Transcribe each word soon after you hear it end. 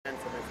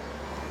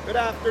Good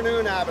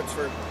afternoon,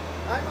 Abbotsford.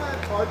 I'm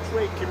at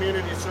Archway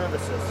Community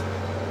Services,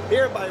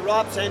 here by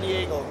Rob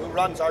Sandiego, who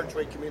runs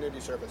Archway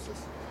Community Services.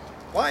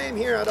 Why I'm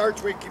here at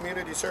Archway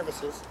Community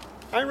Services,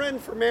 I ran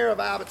for Mayor of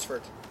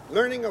Abbotsford,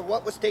 learning of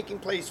what was taking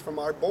place from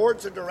our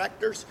boards of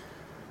directors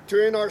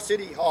to in our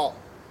City Hall.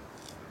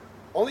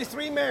 Only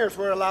 3 mayors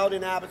were allowed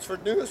in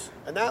Abbotsford News,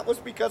 and that was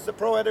because the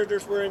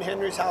pro-editors were in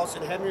Henry's house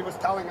and Henry was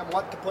telling them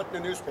what to put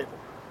in the newspaper.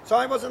 So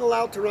I wasn't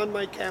allowed to run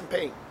my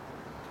campaign.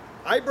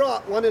 I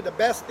brought one of the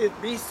best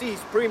BC's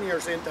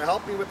premiers in to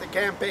help me with the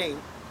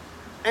campaign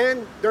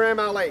and their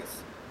MLAs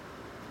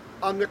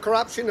on the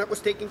corruption that was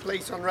taking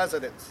place on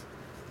residents.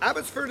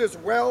 Abbotsford is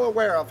well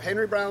aware of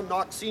Henry Brown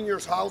knocked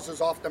seniors' houses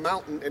off the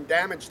mountain and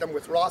damaged them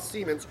with Ross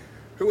Siemens,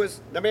 who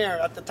was the mayor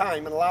at the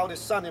time and allowed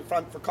his son in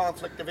front for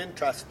conflict of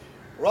interest.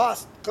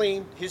 Ross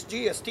claimed his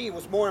GST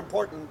was more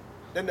important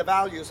than the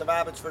values of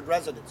Abbotsford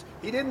residents.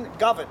 He didn't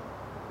govern.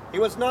 He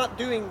was not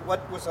doing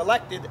what was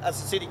elected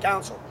as a city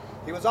council.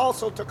 He was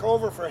also took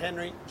over for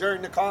Henry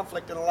during the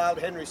conflict and allowed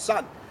Henry's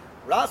son.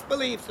 Ross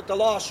believes that the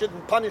law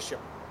shouldn't punish him.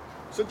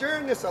 So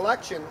during this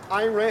election,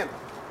 I ran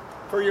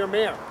for your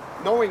mayor,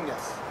 knowing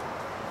this.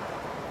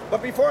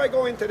 But before I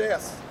go into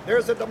this,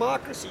 there's a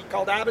democracy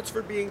called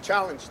Abbotsford being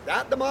challenged.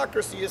 That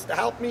democracy is to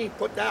help me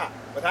put that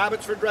with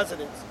Abbotsford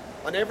residents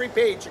on every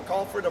page and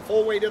call for the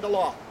full weight of the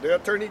law, the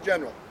Attorney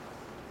General.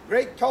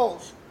 Greg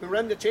Toes, who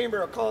ran the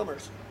Chamber of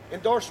Commerce,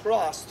 endorsed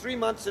Ross 3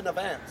 months in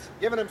advance,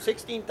 giving him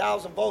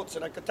 16,000 votes,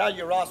 and I could tell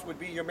you Ross would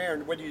be your mayor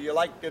whether you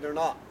liked it or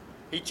not.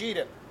 He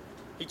cheated.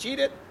 He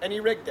cheated and he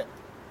rigged it.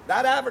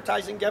 That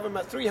advertising gave him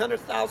a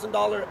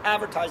 $300,000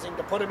 advertising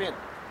to put him in.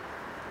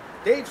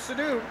 Dave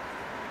Sidhu,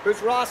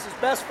 who's Ross's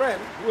best friend,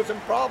 who was in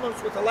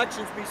problems with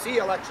elections, BC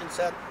elections,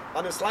 said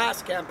on his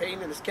last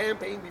campaign and his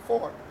campaign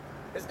before,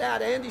 his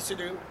dad, Andy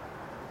Sidhu,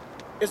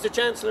 is the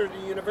Chancellor of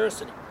the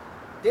University.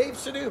 Dave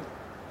Sidhu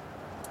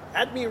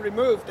had me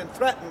removed and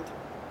threatened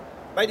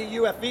by the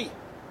UFV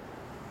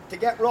to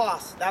get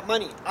Ross that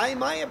money. In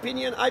my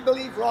opinion, I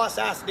believe Ross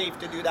asked Dave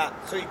to do that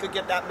so he could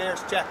get that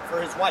mayor's check for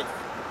his wife.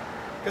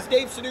 Because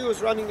Dave Sidhu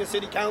was running the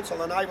city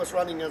council and I was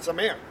running as a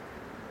mayor.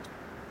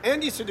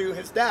 Andy Sidhu,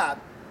 his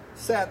dad,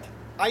 said,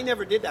 I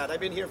never did that.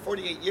 I've been here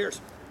 48 years.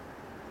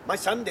 My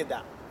son did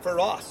that for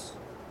Ross.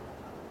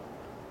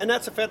 And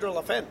that's a federal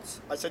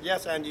offense. I said,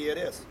 yes, Andy, it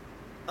is.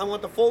 I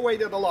want the full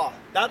weight of the law.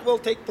 That will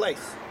take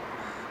place.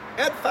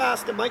 Ed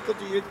Fast and Michael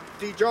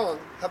D. John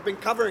have been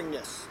covering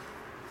this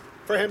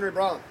for Henry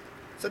Brown.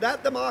 So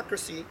that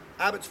democracy,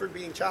 Abbotsford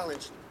being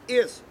challenged,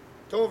 is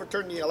to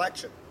overturn the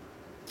election.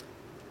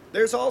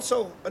 There's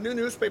also a new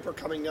newspaper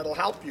coming that'll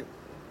help you.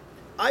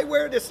 I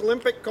wear this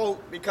Olympic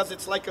coat because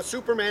it's like a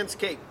Superman's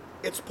cape.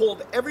 It's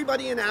pulled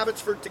everybody in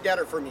Abbotsford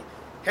together for me.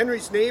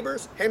 Henry's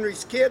neighbors,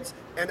 Henry's kids,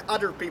 and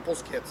other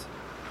people's kids.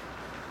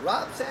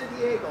 Rob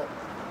Sandiego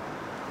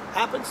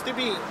happens to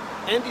be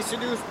Andy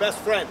Sidhu's best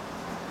friend.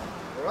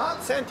 Rob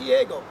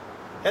Sandiego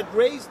had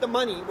raised the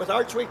money with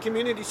Archway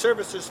Community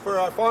Services for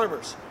our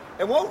farmers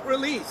and won't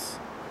release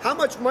how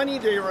much money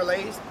they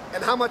released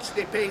and how much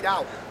they paid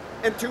out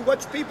and to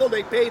which people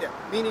they paid it,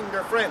 meaning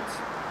their friends.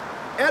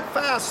 Ed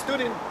Fast stood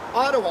in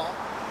Ottawa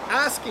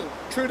asking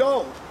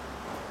Trudeau,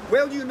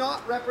 will you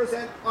not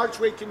represent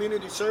Archway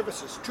Community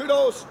Services?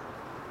 Trudeau's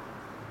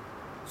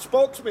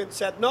spokesman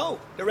said no,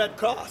 the Red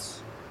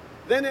Cross.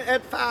 Then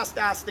Ed Fast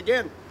asked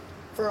again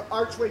for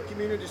Archway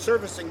Community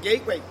Service and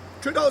Gateway.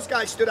 Trudeau's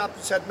guy stood up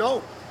and said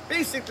no.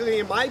 Basically,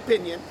 in my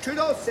opinion,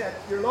 Trudeau said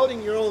you're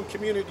loading your own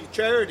community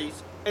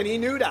charities, and he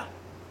knew that.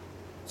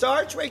 So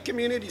Archway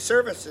Community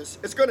Services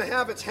is going to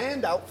have its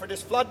hand out for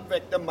this flood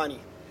victim money.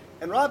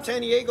 And Rob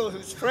Sandiego,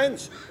 who's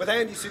friends with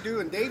Andy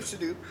Sidhu and Dave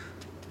Sidhu,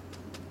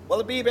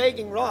 will be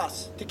begging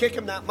Ross to kick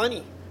him that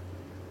money.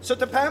 So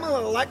to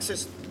Pamela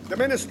Alexis, the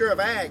Minister of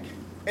Ag,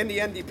 and the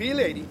NDP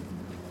lady,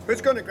 who's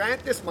going to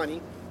grant this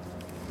money,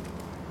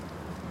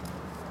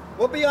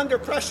 will be under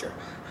pressure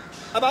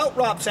about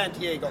Rob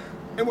Sandiego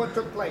and what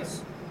took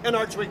place in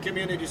Archway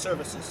Community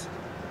Services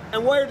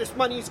and where this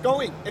money is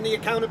going and the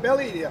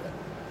accountability of it.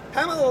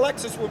 Pamela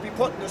Alexis will be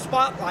put in the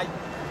spotlight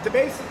to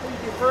basically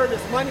defer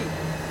this money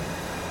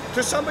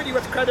to somebody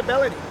with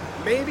credibility.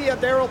 Maybe a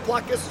Darryl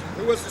Pluckus,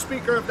 who was the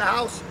Speaker of the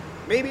House,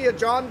 maybe a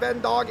John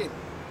Van Doggen,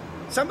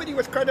 somebody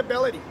with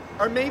credibility,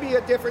 or maybe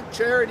a different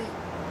charity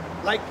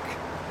like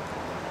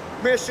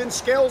Mission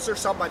Skills or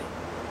somebody.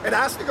 It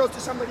has to go to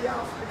somebody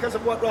else because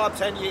of what Rob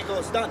Sandiego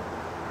has done.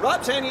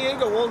 Rob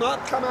Sandiego will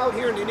not come out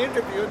here in an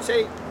interview and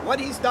say what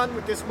he's done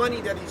with this money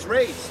that he's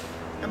raised.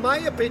 In my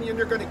opinion,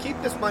 they're going to keep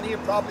this money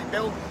and probably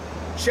build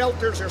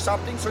shelters or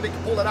something so they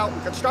can pull it out in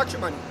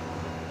construction money.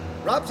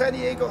 Rob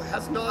Sandiego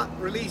has not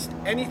released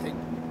anything.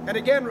 And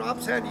again, Rob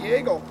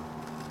Sandiego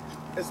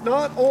is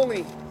not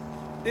only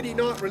did he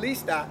not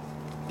release that,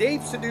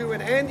 Dave Sidhu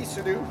and Andy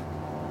Sidhu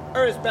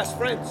are his best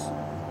friends.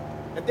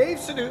 And Dave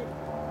Sidhu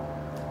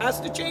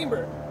asked the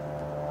Chamber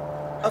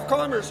of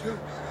Commerce, who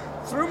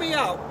threw me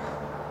out,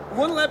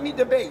 wouldn't let me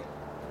debate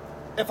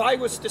if I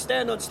was to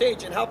stand on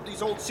stage and help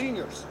these old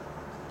seniors.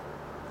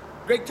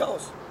 Greg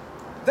Toes.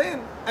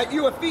 Then at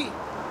UFV,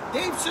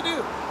 Dave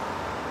Sidhu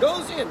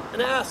goes in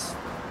and asks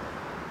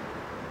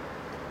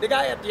the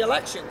guy at the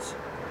elections,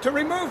 to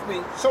remove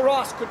me so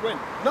Ross could win.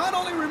 Not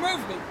only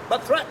remove me,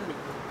 but threaten me.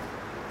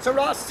 So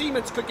Ross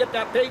Siemens could get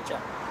that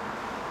paycheck.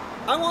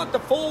 I want the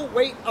full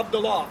weight of the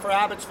law for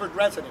Abbotsford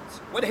residents.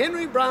 What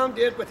Henry Braun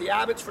did with the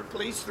Abbotsford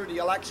police through the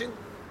election,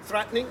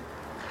 threatening,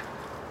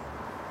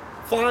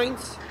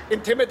 fines,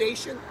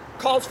 intimidation,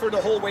 calls for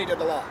the whole weight of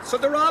the law. So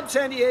to Rob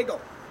San Diego,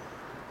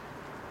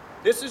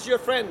 this is your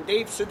friend,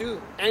 Dave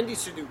Sadu, Andy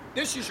Sadu.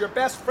 This is your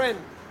best friend,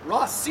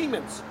 Ross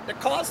Siemens, that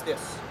caused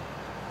this.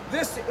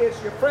 This is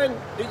your friend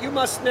that you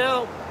must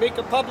now make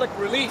a public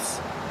release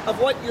of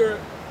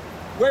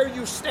where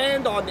you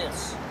stand on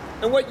this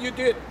and what you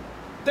did.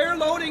 They're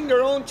loading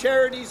their own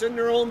charities and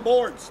their own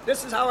boards.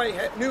 This is how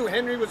I knew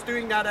Henry was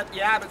doing that at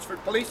the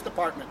Abbotsford Police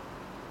Department.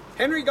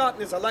 Henry got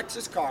in his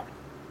Lexus car,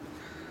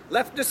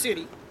 left the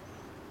city,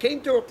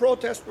 came to a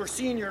protest where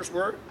seniors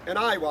were, and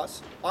I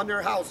was, on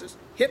their houses,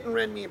 hit and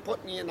ran me and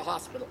put me in the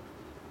hospital.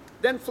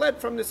 Then fled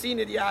from the scene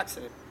of the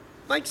accident.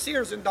 Mike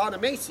Sears and Donna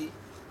Macy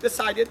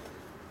decided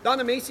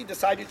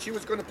she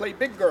was going to play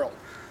big girl.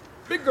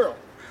 Big girl.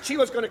 She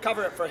was going to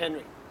cover it for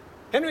Henry.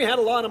 Henry had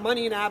a lot of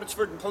money in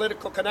Abbotsford and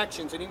political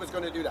connections, and he was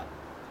going to do that.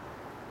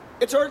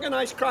 It's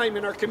organized crime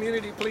in our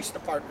community police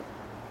department.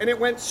 And it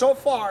went so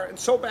far and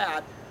so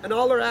bad, and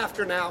all they're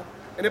after now,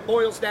 and it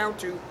boils down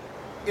to,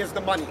 is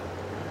the money.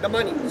 The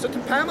money. So to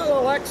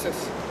Pamela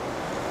Alexis,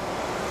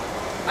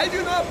 I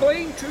do not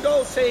blame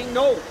Trudeau saying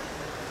no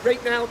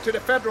right now to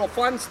the federal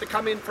funds to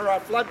come in for our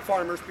flood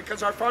farmers,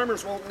 because our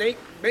farmers won't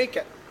make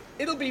it.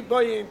 It'll be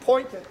being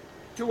pointed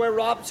to where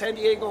Rob San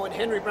Diego and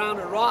Henry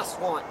Braun and Ross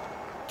want,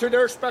 to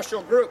their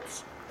special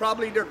groups,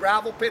 probably their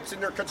gravel pits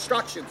and their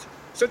constructions.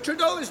 So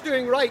Trudeau is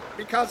doing right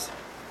because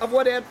of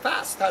what Ed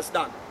Fast has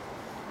done.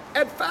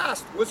 Ed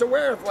Fast was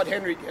aware of what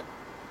Henry did.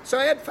 So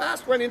Ed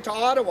Fast went into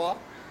Ottawa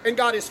and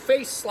got his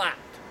face slapped.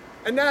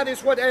 And that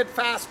is what Ed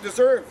Fast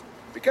deserved,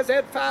 because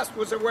Ed Fast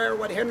was aware of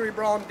what Henry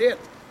Braun did.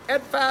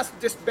 Ed Fast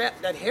just bet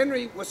that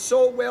Henry was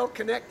so well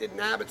connected in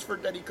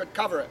Abbotsford that he could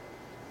cover it.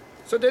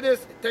 So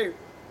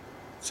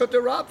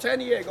to Rob San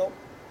Diego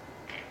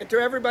and to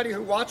everybody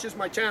who watches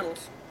my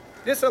channels,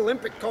 this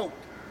Olympic coat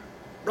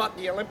brought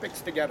the Olympics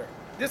together.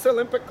 This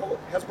Olympic coat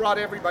has brought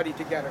everybody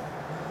together,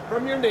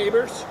 from your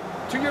neighbors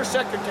to your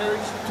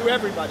secretaries to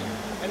everybody.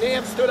 And they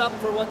have stood up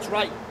for what's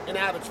right in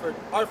Abbotsford,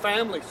 our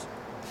families.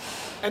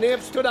 And they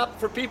have stood up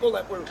for people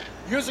that were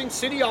using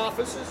city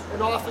offices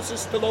and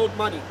offices to load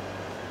money.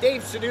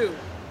 Dave Sadu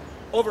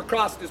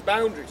overcrossed his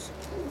boundaries.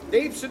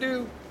 Dave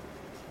Sadu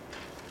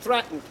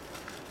threatened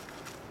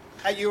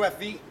at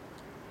UFV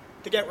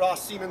to get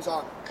Ross Siemens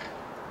on.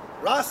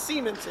 Ross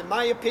Siemens, in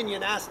my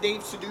opinion, asked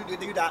Dave Sadu to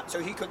do that so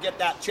he could get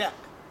that check.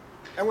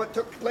 And what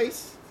took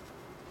place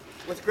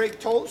with Greg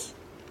Toes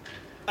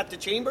at the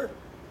chamber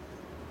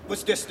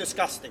was just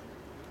disgusting.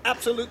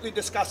 Absolutely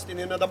disgusting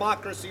in a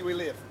democracy we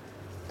live.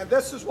 And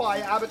this is why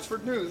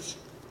Abbotsford News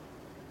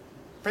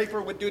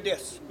paper would do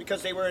this,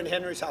 because they were in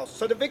Henry's house.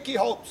 So to Vicky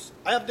Hopes,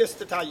 I have this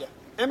to tell you.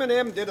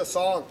 Eminem did a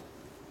song,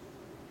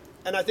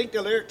 and I think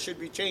the lyrics should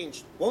be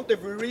changed. Won't the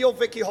real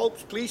Vicky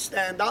Hopes please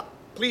stand up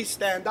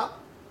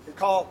and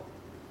call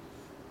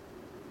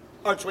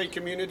Archway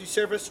Community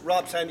Service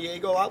Rob San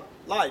Diego out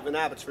live in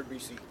Abbotsford,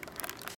 BC.